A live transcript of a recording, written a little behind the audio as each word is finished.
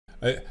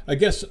I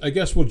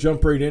guess we'll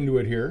jump right into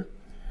it here.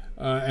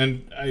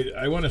 And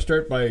I want to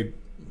start by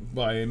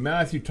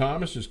Matthew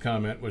Thomas's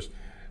comment was,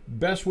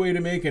 best way to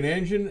make an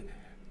engine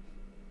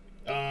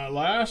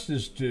last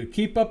is to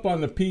keep up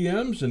on the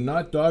PMs and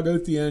not dog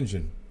out the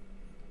engine.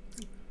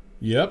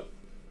 Yep,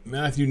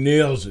 Matthew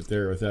nails it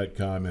there with that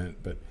comment.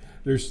 But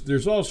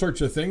there's all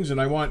sorts of things,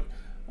 and I want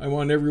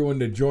everyone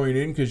to join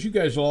in, because you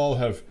guys all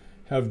have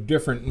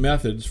different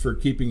methods for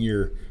keeping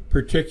your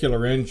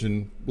particular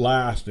engine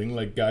lasting.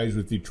 Like guys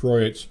with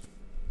Detroits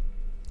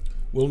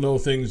will know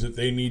things that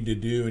they need to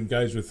do, and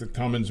guys with the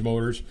Cummins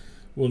motors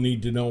will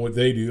need to know what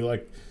they do.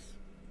 Like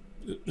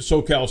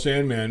SoCal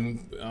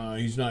Sandman,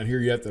 he's not here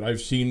yet that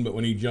I've seen, but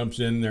when he jumps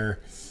in there,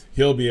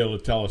 he'll be able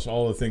to tell us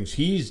all the things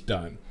he's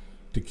done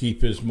to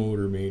keep his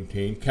motor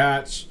maintained.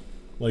 Cats,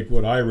 like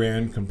what I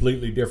ran,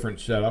 completely different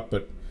setup,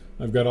 but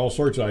I've got all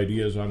sorts of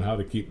ideas on how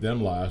to keep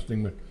them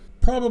lasting. But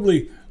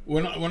probably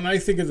when I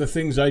think of the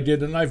things I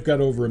did, and I've got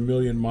over 1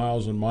 million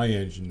miles on my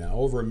engine now,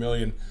 over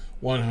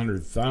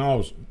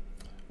 1,100,000.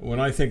 When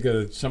I think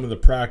of some of the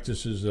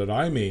practices that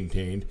I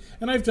maintained,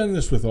 and I've done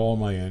this with all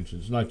my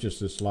engines, not just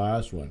this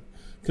last one,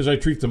 because I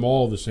treat them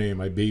all the same.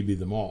 I baby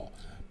them all.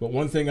 But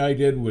one thing I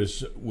did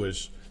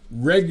was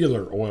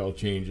regular oil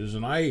changes,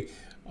 and I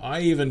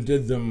even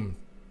did them.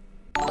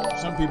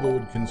 Some people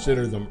would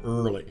consider them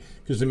early,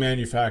 because the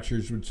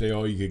manufacturers would say,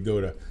 oh, you could go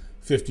to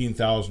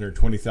 15,000 or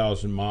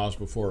 20,000 miles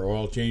before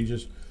oil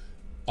changes.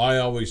 I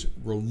always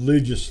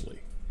religiously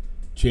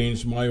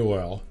changed my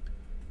oil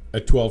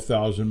at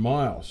 12,000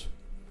 miles.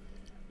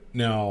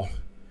 Now,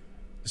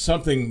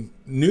 something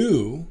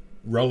new,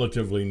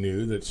 relatively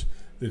new, that's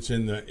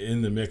in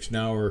the mix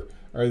now are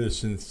the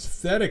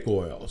synthetic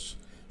oils.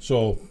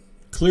 So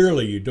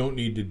clearly, you don't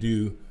need to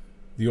do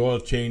the oil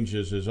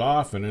changes as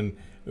often. And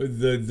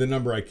the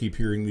number I keep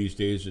hearing these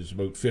days is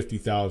about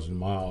 50,000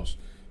 miles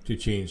to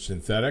change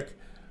synthetic.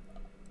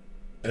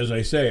 As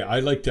I say,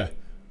 I like to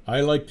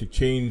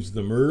change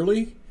them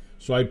early,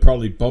 so I'd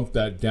probably bump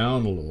that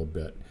down a little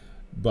bit.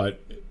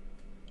 But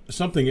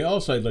something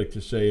else I'd like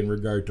to say in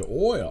regard to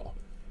oil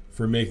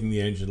for making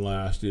the engine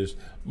last is,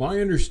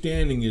 my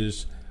understanding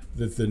is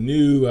that the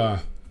new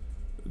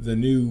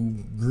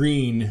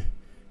green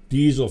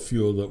diesel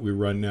fuel that we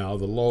run now,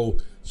 the low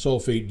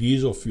sulfate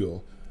diesel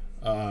fuel,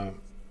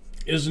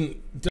 doesn't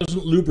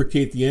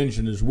lubricate the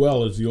engine as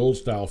well as the old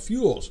style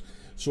fuels.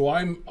 So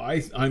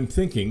I'm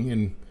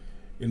thinking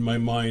in my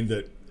mind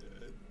that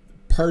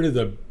part of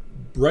the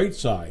bright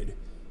side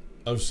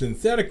of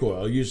synthetic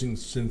oil, using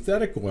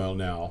synthetic oil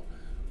now,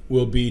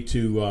 will be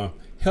to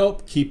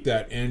help keep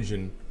that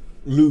engine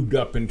lubed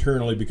up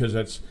internally, because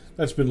that's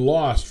been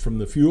lost from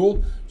the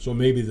fuel. So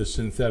maybe the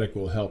synthetic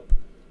will help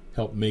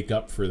make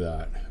up for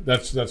that.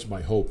 That's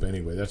my hope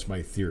anyway. That's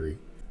my theory.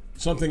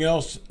 Something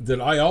else that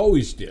I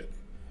always did,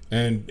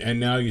 and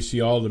now you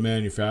see all the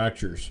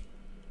manufacturers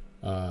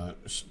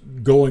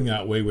going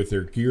that way with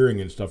their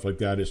gearing and stuff like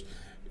that,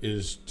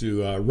 is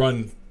to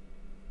run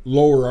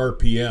lower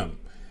RPM.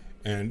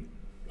 And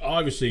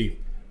obviously,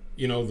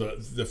 you know,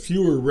 the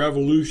fewer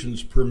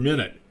revolutions per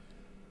minute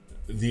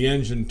the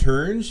engine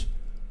turns,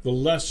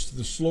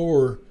 the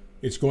slower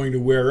it's going to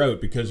wear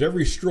out, because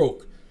every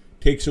stroke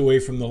takes away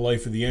from the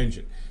life of the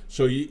engine.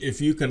 So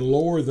if you can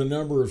lower the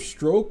number of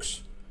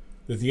strokes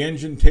that the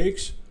engine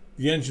takes,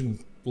 the engine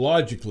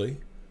logically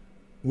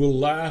will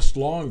last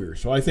longer.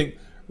 So I think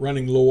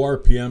running low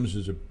RPMs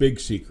is a big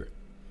secret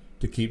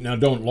to keep. Now,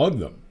 don't lug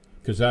them,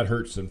 because that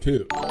hurts them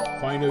too.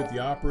 Find out the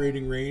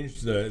operating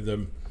range,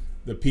 the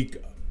peak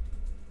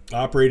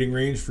operating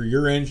range for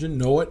your engine,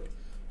 know it,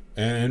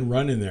 and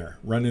run in there.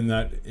 Run in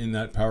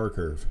that power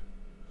curve.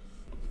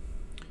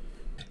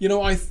 You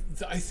know, I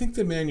think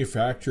the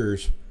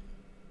manufacturers,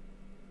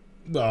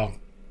 well,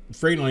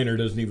 Freightliner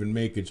doesn't even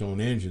make its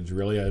own engines,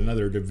 really.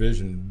 Another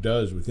division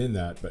does within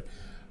that. But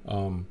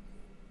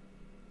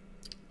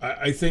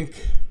I think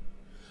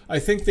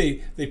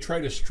they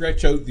try to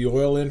stretch out the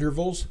oil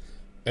intervals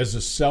as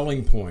a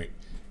selling point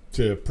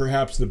to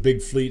perhaps the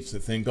big fleets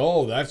that think,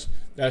 oh, that's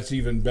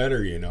even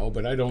better, you know.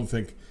 But I don't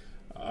think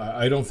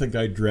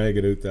I'd drag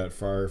it out that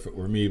far if it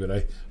were me.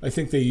 But I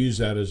think they use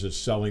that as a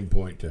selling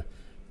point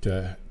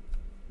to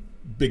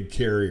big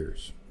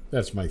carriers.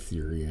 That's my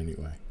theory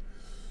anyway.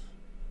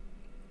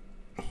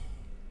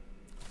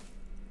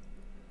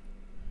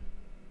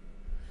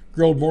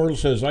 Grilled Mortal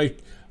says, I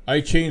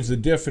change the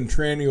diff and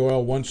tranny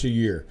oil once a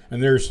year.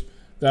 And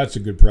that's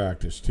a good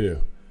practice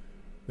too.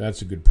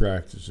 That's a good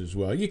practice as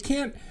well. You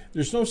can't,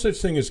 there's no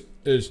such thing as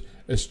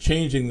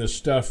changing the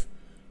stuff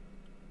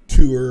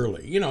too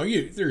early. You know,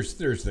 there's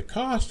the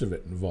cost of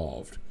it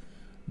involved,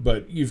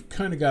 but you've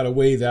kind of got to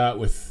weigh that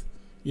with,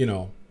 you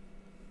know,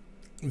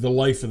 the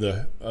life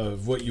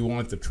of what you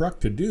want the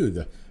truck to do,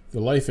 the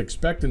life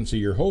expectancy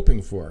you're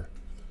hoping for.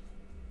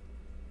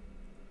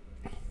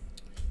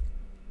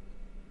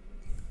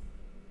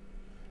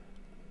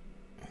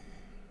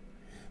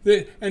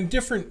 And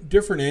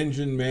different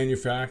engine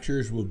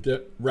manufacturers will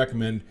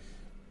recommend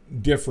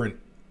different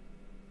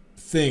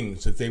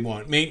things that they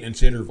want.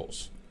 Maintenance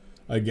intervals.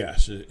 I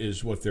guess,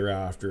 is what they're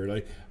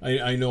after.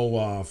 I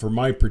know for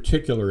my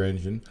particular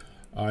engine,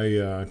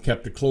 I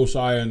kept a close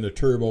eye on the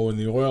turbo and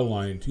the oil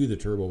line to the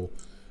turbo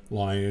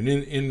line, and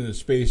in the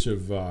space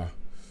of a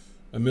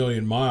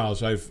million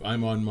miles,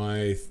 I'm on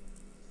my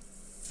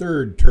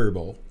third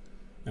turbo,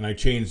 and I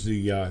change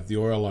the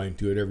oil line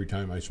to it every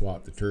time I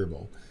swap the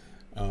turbo.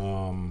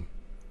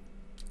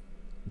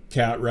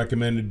 Cat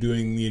recommended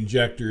doing the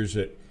injectors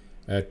at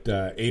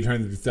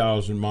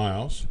 800,000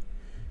 miles.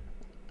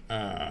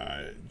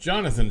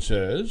 Jonathan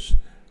says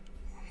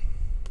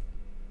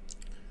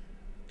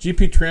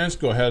GP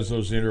Transco has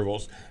those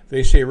intervals.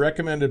 They say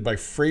recommended by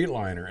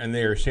Freightliner, and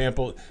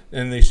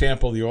they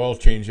sample the oil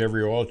change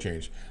every oil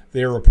change.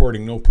 They are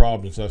reporting no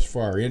problems thus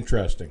far.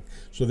 Interesting.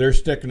 So they're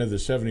sticking to the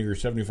 70 or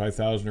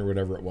 75,000 or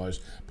whatever it was,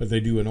 but they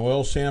do an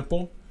oil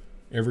sample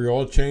every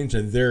oil change,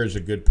 and there's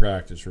a good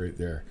practice right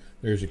there.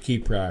 There's a key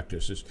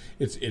practice.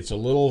 It's a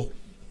little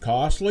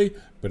costly,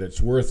 but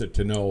it's worth it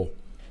to know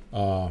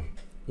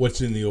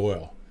what's in the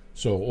oil.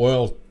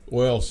 So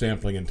oil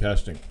sampling and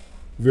testing,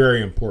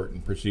 very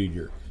important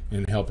procedure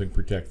in helping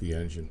protect the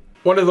engine.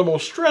 One of the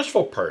most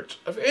stressful parts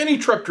of any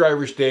truck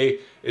driver's day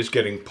is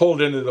getting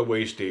pulled into the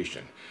weigh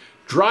station.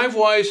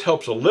 DriveWise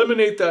helps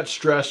eliminate that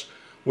stress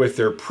with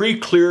their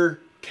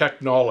pre-clear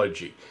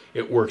technology.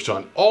 It works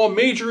on all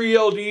major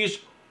ELDs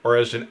or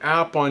as an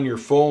app on your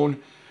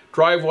phone.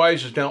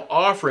 DriveWise is now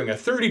offering a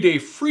 30-day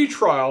free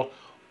trial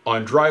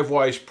on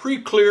DriveWise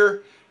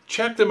Pre-Clear.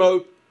 Check them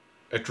out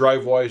at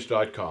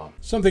drivewise.com.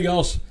 Something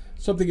else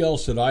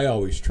that I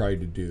always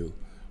tried to do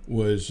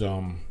was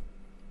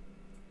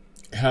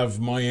have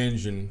my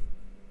engine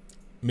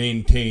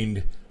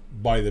maintained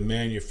by the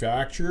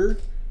manufacturer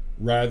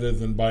rather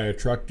than by a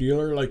truck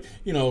dealer. Like,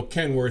 you know,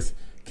 Kenworth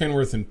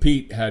and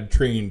Pete had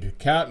trained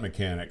Cat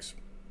mechanics,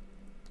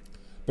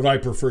 but I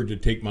preferred to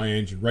take my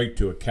engine right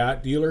to a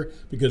Cat dealer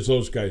because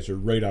those guys are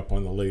right up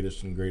on the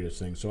latest and greatest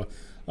things. So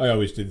I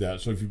always did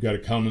that. So if you've got a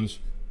Cummins,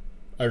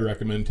 I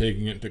recommend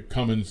taking it to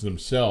Cummins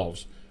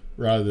themselves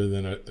rather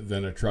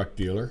than a truck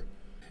dealer.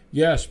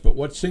 Yes, but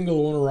what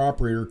single owner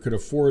operator could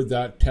afford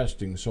that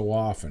testing so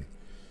often?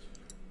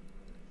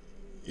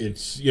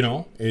 It's, you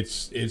know,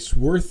 it's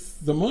worth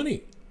the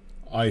money,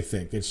 I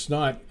think. It's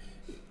not,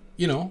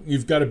 you know,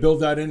 you've got to build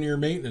that into your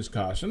maintenance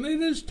costs, and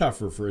it is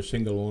tougher for a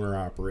single owner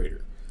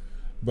operator.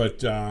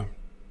 But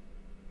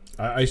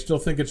I still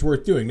think it's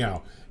worth doing.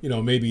 Now, you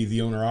know, maybe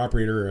the owner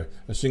operator,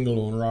 a single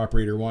owner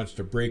operator, wants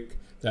to break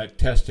that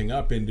testing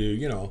up into,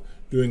 you know,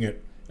 doing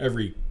it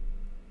every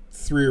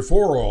 3 or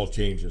 4 oil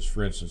changes,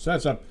 for instance.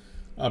 That's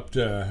up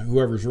to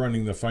whoever's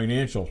running the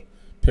financial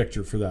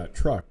picture for that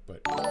truck.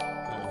 But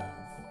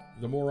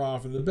the more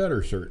often, the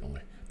better,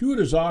 certainly. Do it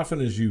as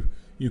often as you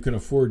can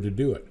afford to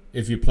do it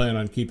if you plan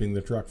on keeping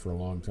the truck for a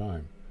long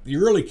time. The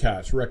early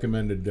Cats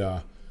recommended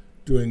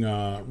doing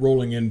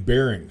rolling in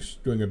bearings,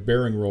 doing a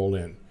bearing roll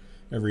in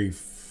every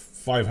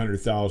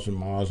 500,000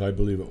 miles, I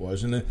believe it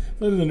was. And then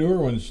the newer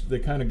ones, they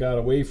kind of got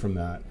away from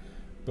that.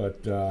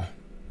 But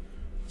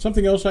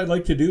something else I'd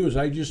like to do is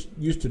I just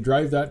used to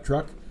drive that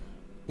truck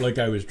like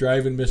I was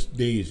driving Miss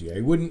Daisy. I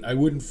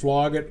wouldn't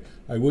flog it.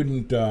 I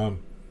wouldn't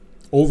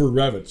over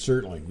rev it.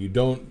 Certainly, you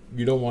don't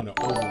want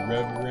to over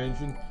rev your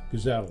engine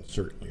because that'll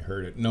certainly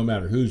hurt it, no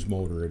matter whose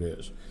motor it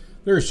is.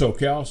 There's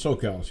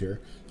SoCal's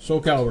here.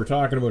 SoCal, we're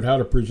talking about how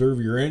to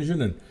preserve your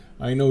engine, and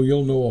I know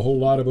you'll know a whole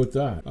lot about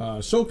that.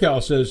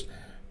 SoCal says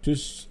to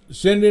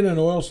send in an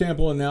oil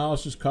sample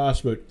analysis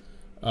costs about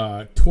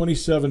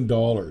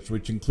 $27,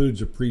 which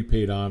includes a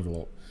prepaid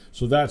envelope.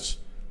 So that's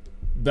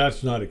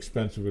not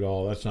expensive at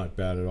all. That's not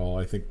bad at all.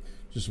 I think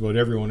just about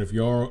everyone, if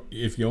you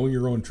own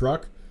your own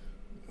truck,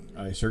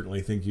 I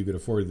certainly think you could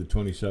afford the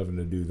 $27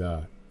 to do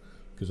that.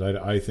 Because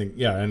I think,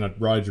 yeah, and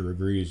Roger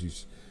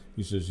agrees.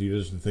 He says he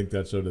doesn't think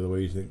that's out of the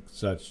way. He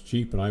thinks that's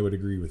cheap, and I would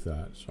agree with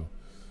that. So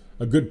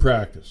a good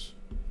practice.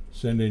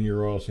 Send in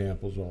your oil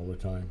samples all the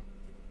time.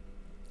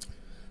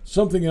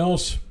 Something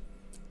else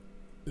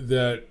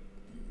that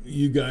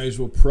you guys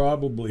will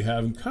probably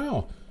have, and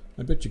Kyle,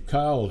 I bet you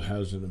Kyle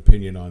has an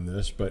opinion on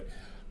this, but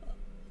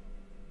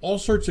all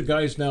sorts of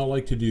guys now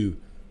like to do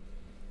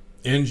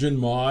engine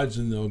mods,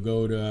 and they'll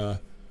go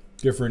to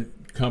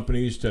different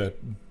companies to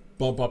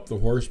bump up the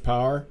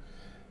horsepower.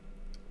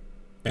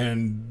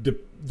 And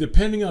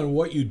depending on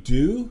what you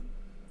do,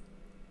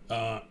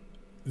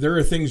 there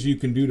are things you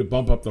can do to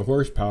bump up the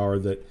horsepower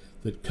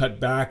that cut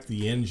back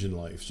the engine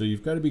life. So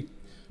you've got to be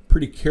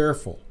pretty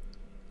careful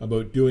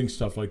about doing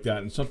stuff like that.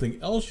 And something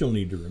else you'll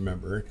need to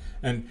remember,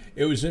 and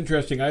it was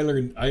interesting, I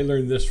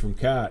learned this from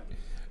Cat.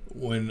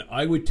 When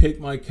I would take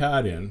my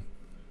Cat in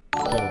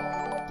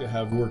to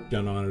have work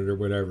done on it or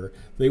whatever,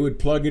 they would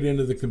plug it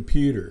into the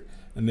computer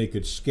and they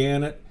could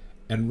scan it,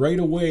 and right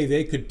away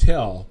they could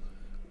tell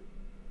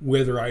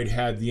whether I'd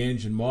had the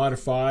engine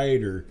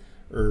modified or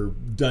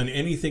done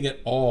anything at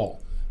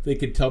all. They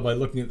could tell by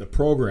looking at the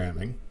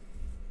programming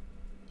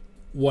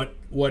what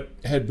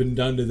had been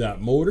done to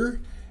that motor,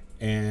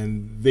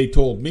 and they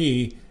told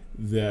me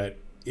that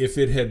if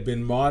it had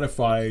been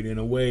modified in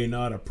a way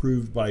not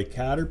approved by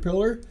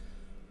Caterpillar,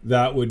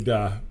 that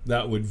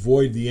would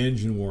void the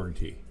engine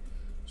warranty.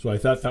 So I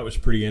thought that was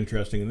pretty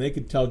interesting, and they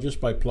could tell just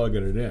by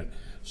plugging it in.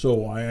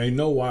 So I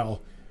know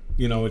while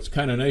it's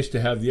kind of nice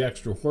to have the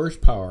extra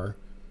horsepower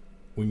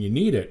when you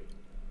need it,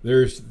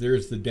 there's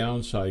the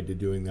downside to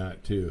doing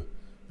that too,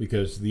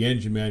 because the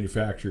engine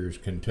manufacturers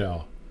can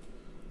tell.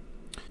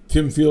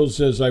 Tim Field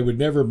says, I would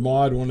never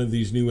mod one of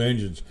these new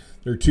engines.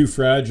 They're too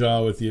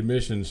fragile with the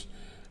emissions,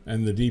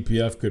 and the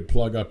DPF could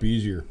plug up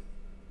easier.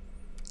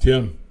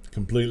 Tim,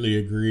 completely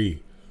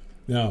agree.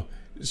 Now,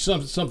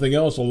 something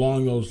else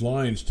along those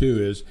lines too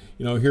is,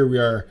 here we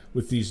are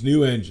with these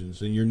new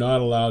engines, and you're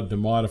not allowed to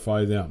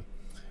modify them.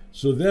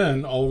 So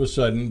then, all of a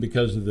sudden,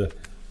 because of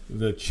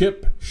the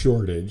chip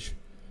shortage,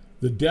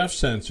 the DEF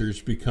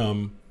sensors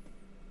become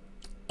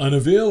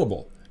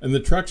unavailable, and the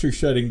trucks are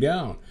shutting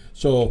down.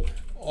 So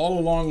all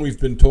along we've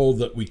been told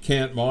that we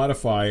can't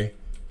modify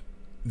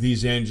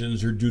these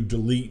engines or do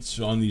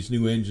deletes on these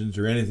new engines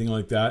or anything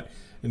like that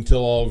until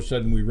all of a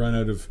sudden we run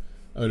out of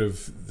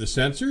the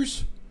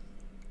sensors.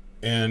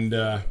 And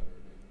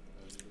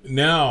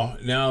now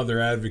they're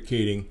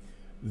advocating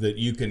that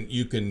you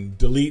can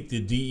delete the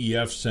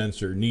DEF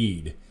sensor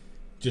need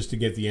just to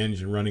get the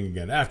engine running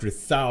again, after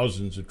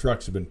thousands of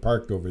trucks have been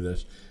parked over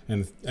this,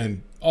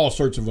 and all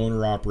sorts of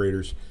owner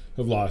operators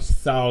have lost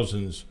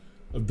thousands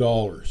of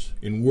dollars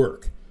in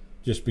work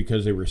just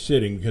because they were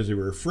sitting, because they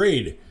were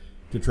afraid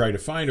to try to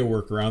find a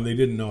workaround. They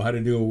didn't know how to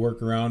do a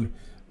workaround,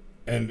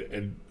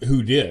 and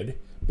who did.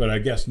 But I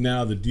guess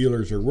now the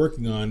dealers are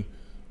working on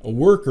a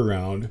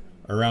workaround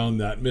around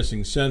that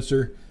missing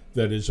sensor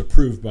that is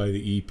approved by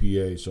the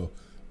EPA. So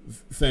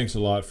thanks a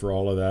lot for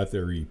all of that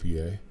there,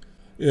 EPA.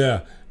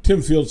 Yeah,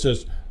 Tim Field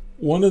says,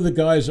 one of the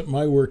guys at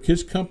my work,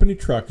 his company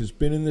truck has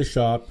been in the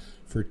shop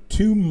for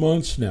 2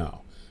 months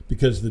now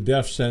because the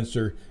DEF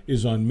sensor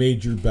is on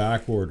major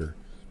back order.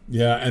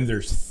 Yeah, and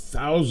there's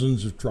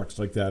thousands of trucks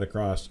like that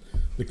across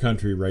the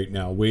country right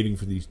now waiting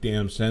for these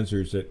damn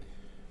sensors that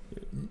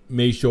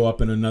may show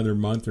up in another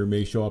month or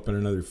may show up in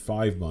another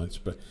 5 months.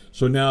 But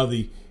so now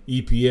the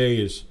EPA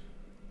is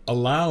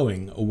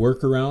allowing a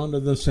workaround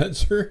of the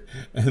sensor,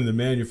 and the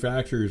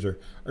manufacturers are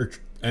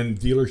and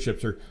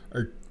dealerships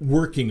are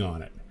working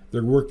on it.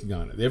 They're working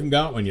on it. They haven't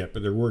got one yet,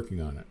 but they're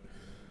working on it.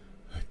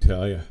 I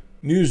tell you.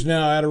 News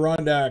Now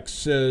Adirondack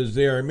says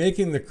they are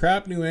making the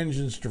crap new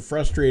engines to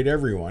frustrate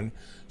everyone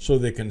so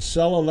they can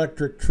sell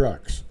electric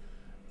trucks.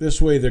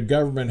 This way the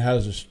government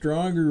has a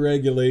stronger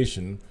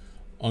regulation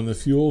on the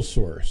fuel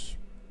source.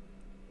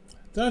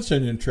 That's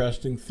an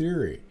interesting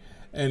theory.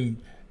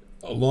 And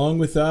along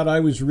with that,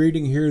 I was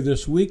reading here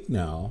this week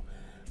now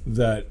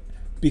that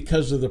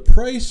because of the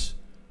price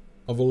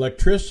of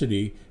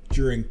electricity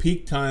during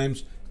peak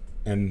times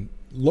and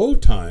low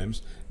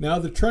times, now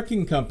the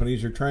trucking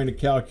companies are trying to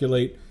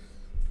calculate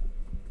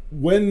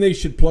when they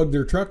should plug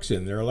their trucks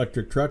in, their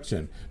electric trucks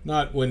in.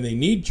 Not when they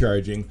need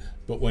charging,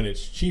 but when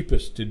it's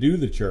cheapest to do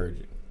the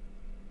charging.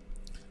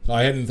 So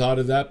I hadn't thought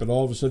of that, but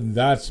all of a sudden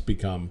that's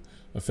become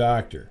a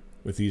factor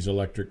with these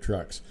electric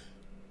trucks.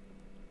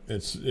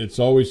 It's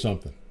always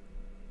something.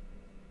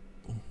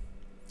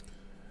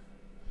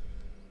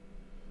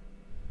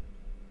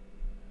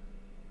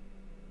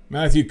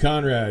 Matthew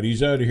Conrad,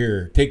 he's out of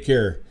here. Take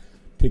care.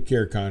 Take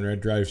care,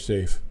 Conrad. Drive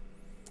safe.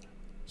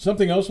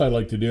 Something else I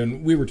like to do,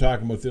 and we were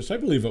talking about this, I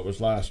believe it was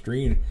last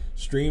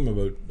stream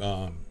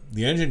about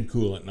the engine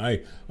coolant.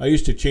 And I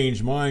used to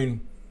change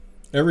mine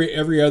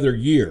every other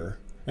year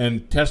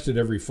and test it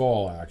every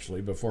fall,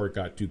 actually, before it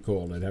got too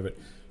cold. I'd have it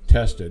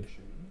tested.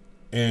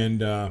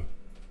 And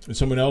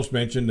someone else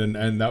mentioned,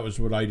 and that was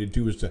what I did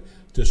too, was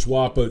to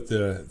swap out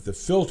the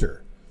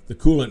filter, the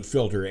coolant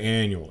filter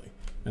annually.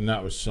 And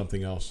that was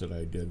something else that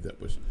I did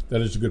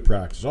that is a good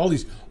practice.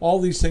 All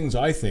these things,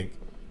 I think,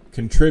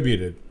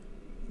 contributed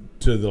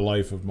to the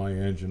life of my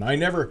engine. I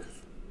never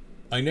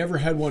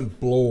had one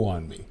blow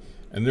on me.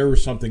 And there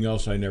was something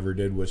else I never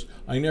did, was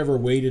I never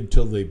waited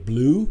till they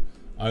blew.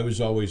 I was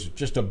always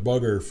just a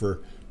bugger for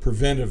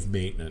preventive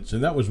maintenance.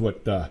 And that was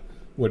what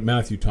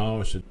Matthew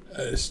Thomas said.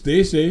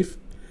 Stay safe.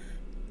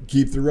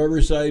 Keep the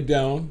rubber side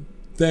down.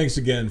 Thanks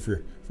again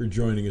for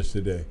joining us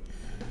today.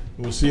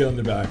 We'll see you on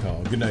the back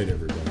haul. Good night,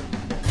 everybody.